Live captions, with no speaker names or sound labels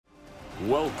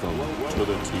Welcome to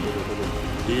the team,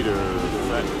 Peter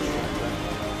Finch.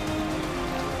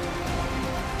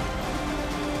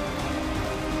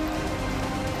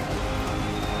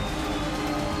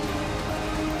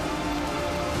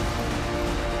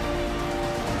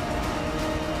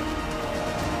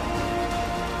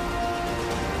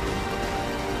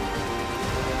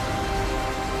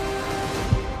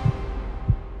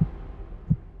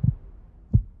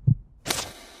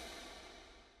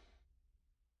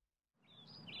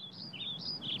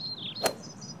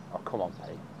 Come on,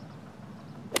 Pete.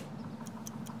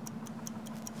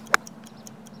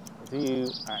 Do you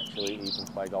actually even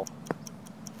play golf?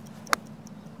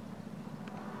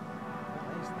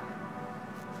 What is that?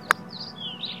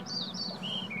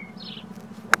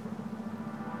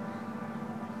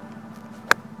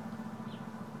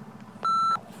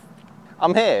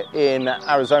 I'm here in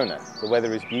Arizona. The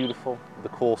weather is beautiful, the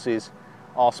courses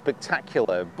are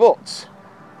spectacular, but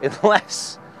in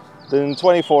less than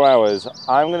 24 hours,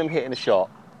 I'm going to be hitting a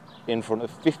shot in front of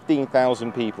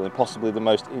 15,000 people in possibly the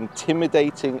most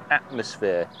intimidating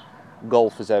atmosphere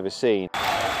golf has ever seen.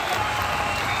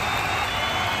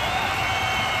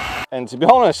 And to be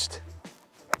honest,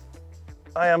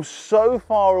 I am so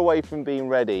far away from being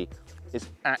ready, it's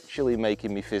actually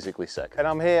making me physically sick. And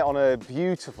I'm here on a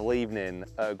beautiful evening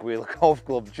at Aguila Golf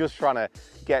Club, just trying to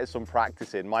get some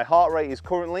practice in. My heart rate is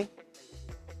currently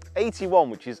 81,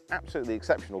 which is absolutely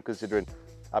exceptional considering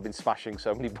I've been smashing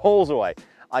so many balls away.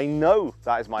 I know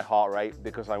that is my heart rate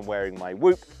because I'm wearing my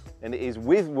Whoop, and it is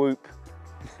with Whoop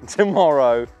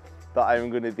tomorrow that I'm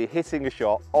going to be hitting a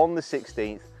shot on the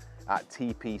 16th at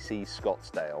TPC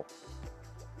Scottsdale.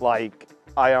 Like,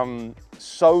 I am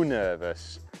so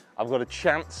nervous. I've got a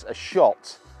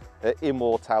shot at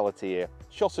immortality here.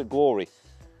 Shot at glory,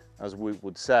 as Whoop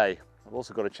would say. I've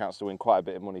also got a chance to win quite a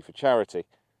bit of money for charity.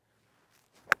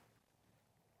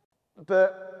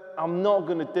 But I'm not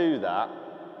going to do that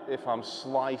if I'm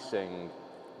slicing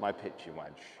my pitching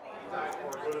wedge.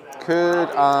 Could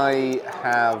I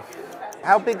have,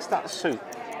 how big's that soup?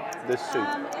 The soup?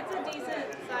 It's a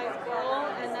decent sized bowl,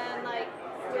 and then like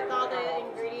with all the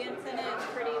ingredients in it, it's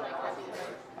pretty like heavy.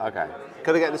 Okay.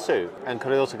 Could I get the soup? And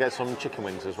could I also get some chicken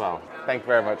wings as well? Thank you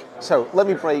very much. So let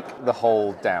me break the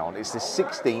hole down. It's the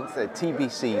 16th at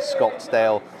TPC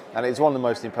Scottsdale, and it's one of the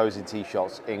most imposing tee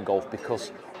shots in golf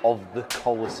because of the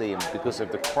Coliseum, because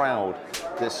of the crowd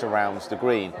that surrounds the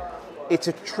green. It's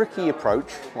a tricky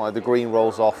approach, like the green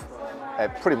rolls off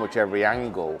at pretty much every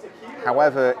angle.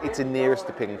 However, it's a nearest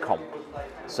to pin comp,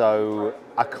 so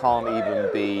I can't even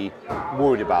be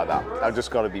worried about that. I've just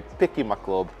got to be picking my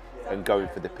club and going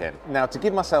for the pin. Now, to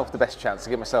give myself the best chance, to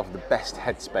give myself the best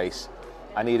headspace,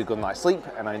 I need a good night's sleep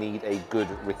and I need a good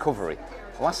recovery.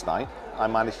 Last night, I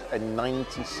managed a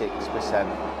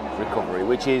 96% recovery,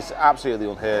 which is absolutely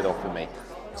unheard of for me.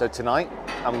 So tonight,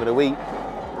 I'm going to eat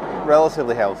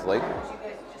relatively healthily,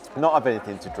 not have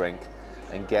anything to drink,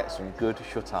 and get some good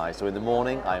shut-eye. So in the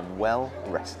morning, I am well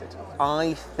rested.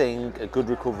 I think a good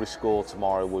recovery score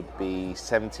tomorrow would be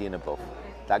 70 and above.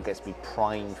 That gets me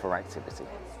primed for activity.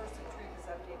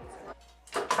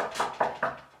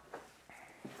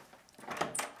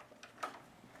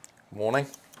 Morning.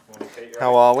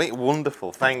 How are we?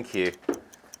 Wonderful, thank you.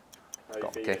 How you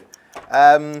feeling?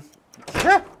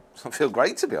 Yeah, I feel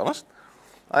great, to be honest.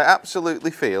 I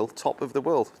absolutely feel top of the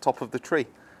world, top of the tree.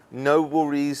 No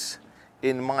worries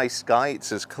in my sky.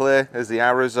 It's as clear as the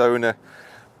Arizona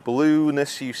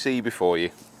blueness you see before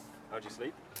you. How'd you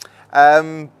sleep?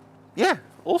 Yeah,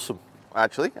 awesome,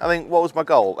 actually. I think, what was my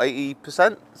goal?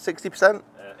 80%? 60%?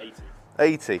 80.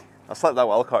 80. I slept that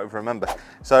well, I can't even remember.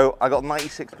 So I got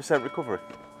 96% recovery,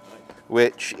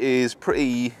 which is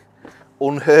pretty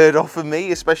unheard of for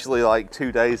me, especially like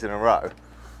 2 days in a row.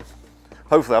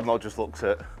 Hopefully I've not just looked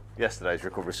at yesterday's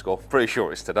recovery score. Pretty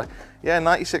sure it's today. Yeah,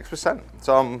 96%.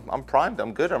 So I'm primed,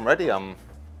 I'm good, I'm ready, I'm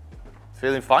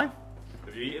feeling fine.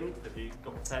 Have you eaten? Have you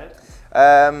got prepared?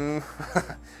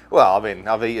 Well, I mean,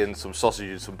 I've eaten some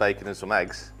sausages, some bacon and some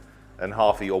eggs, and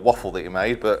half of your waffle that you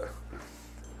made, but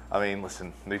I mean,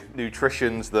 listen,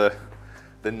 nutrition's the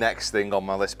next thing on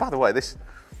my list. By the way, this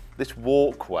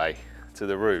walkway to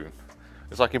the room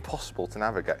is like impossible to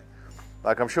navigate.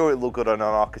 Like, I'm sure it'll look good on an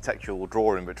architectural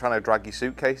drawing, but trying to drag your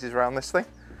suitcases around this thing,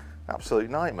 absolute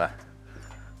nightmare.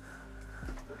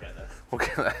 We'll get there. We'll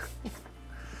get there.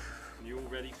 You all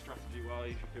ready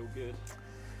strategy-wise? You feel good?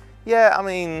 Yeah, I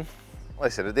mean,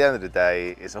 listen, at the end of the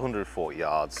day, it's 140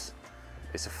 yards.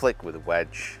 It's a flick with a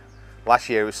wedge. Last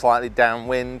year it was slightly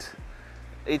downwind.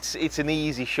 It's an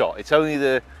easy shot. It's only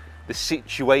the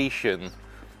situation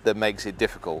that makes it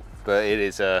difficult, but it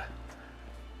is a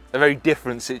very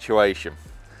different situation.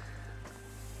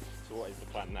 So what is the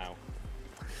plan now?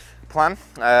 Plan,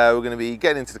 we're going to be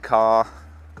getting into the car,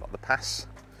 got the pass,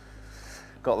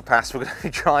 we're going to be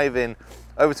driving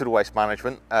over to the waste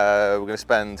management. We're going to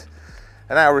spend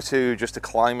an hour or two just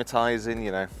acclimatising,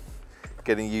 you know,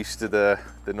 getting used to the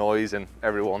noise and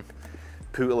everyone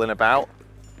pootling about.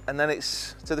 And then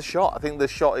it's to the shot. I think the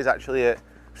shot is actually at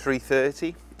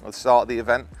 3:30 at the start of the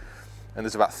event, and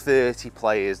there's about 30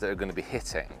 players that are going to be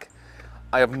hitting.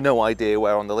 I have no idea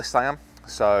where on the list I am,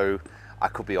 so I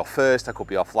could be off first, I could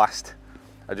be off last.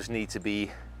 I just need to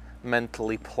be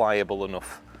mentally pliable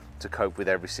enough to cope with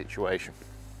every situation.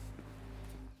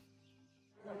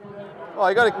 Oh,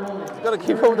 you gotta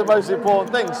keep up with the most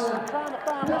important things.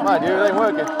 Mind you, it ain't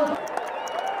working.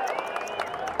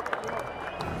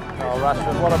 Oh,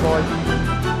 Rashford, what a boy.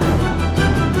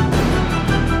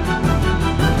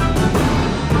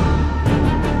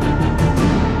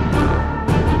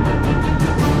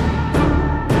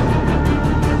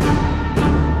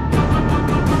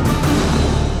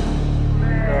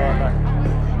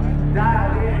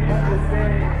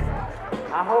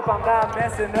 I hope I'm not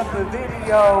messing up the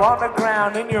video on the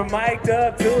ground and you're mic'd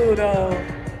up too though.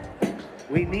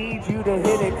 We need you to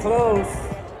hit it close.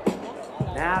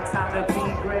 Now time to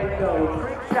be great though.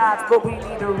 Trick shots, but we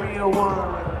need a real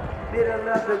one. Middle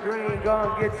of the green,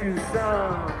 gonna get you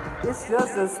some. It's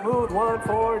just a smooth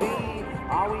 140.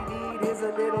 All we need is a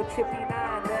little chippy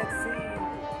 9, let's see.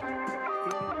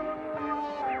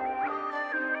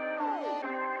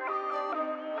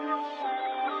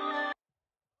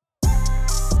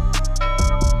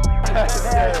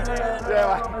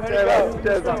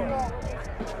 Cheers.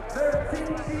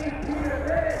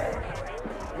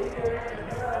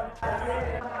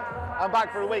 I'm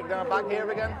back for a week, then I'm back here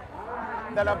again,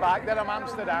 then I'm back, then I'm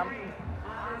Amsterdam,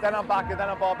 then I'm back, and then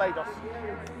I'm Barbados.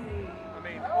 I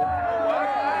mean, all work.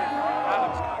 That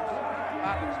looks good.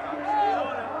 That looks good.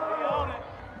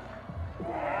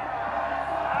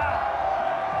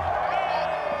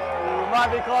 We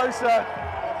might be closer.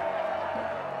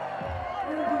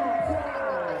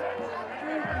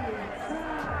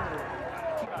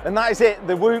 And that is it,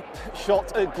 the Whoop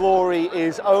Shot at Glory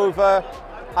is over.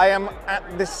 I am at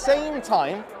the same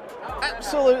time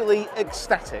absolutely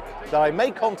ecstatic that I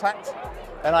made contact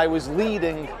and I was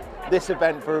leading this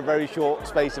event for a very short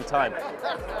space of time.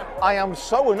 I am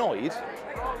so annoyed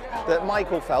that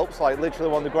Michael Phelps, like literally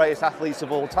one of the greatest athletes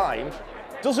of all time,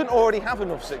 doesn't already have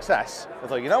enough success. I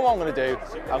thought, you know what I'm gonna do?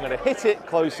 I'm gonna hit it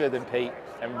closer than Pete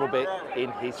and rub it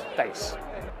in his face.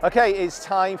 Okay, it's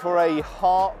time for a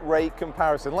heart rate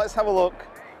comparison. Let's have a look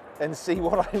and see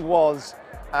what I was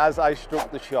as I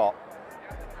struck the shot.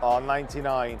 Oh,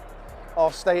 99. Oh,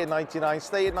 stay at 99,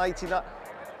 stay at 99.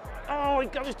 Oh,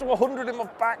 it goes to 100 in my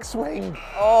backswing.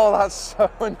 Oh, that's so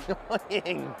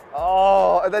annoying.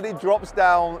 Oh, and then it drops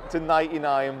down to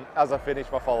 99 as I finish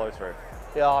my follow through.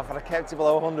 Yeah, if I'd kept it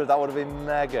below 100, that would have been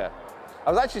mega.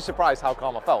 I was actually surprised how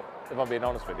calm I felt, if I'm being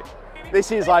honest with you.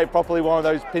 This is like probably one of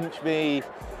those pinch me,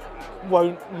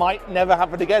 might never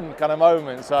happen again kind of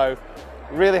moments. So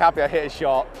really happy I hit a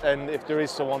shot, and if there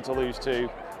is someone to lose to,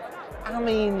 I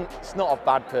mean, it's not a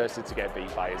bad person to get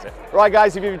beat by, is it? Right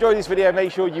guys, if you've enjoyed this video,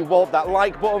 make sure you wallop that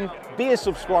like button, be a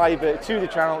subscriber to the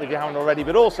channel if you haven't already,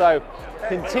 but also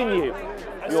continue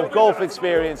your golf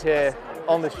experience here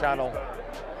on this channel.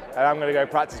 And I'm gonna go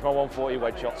practice my 140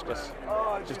 wedge shots because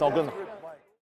it's just not good enough.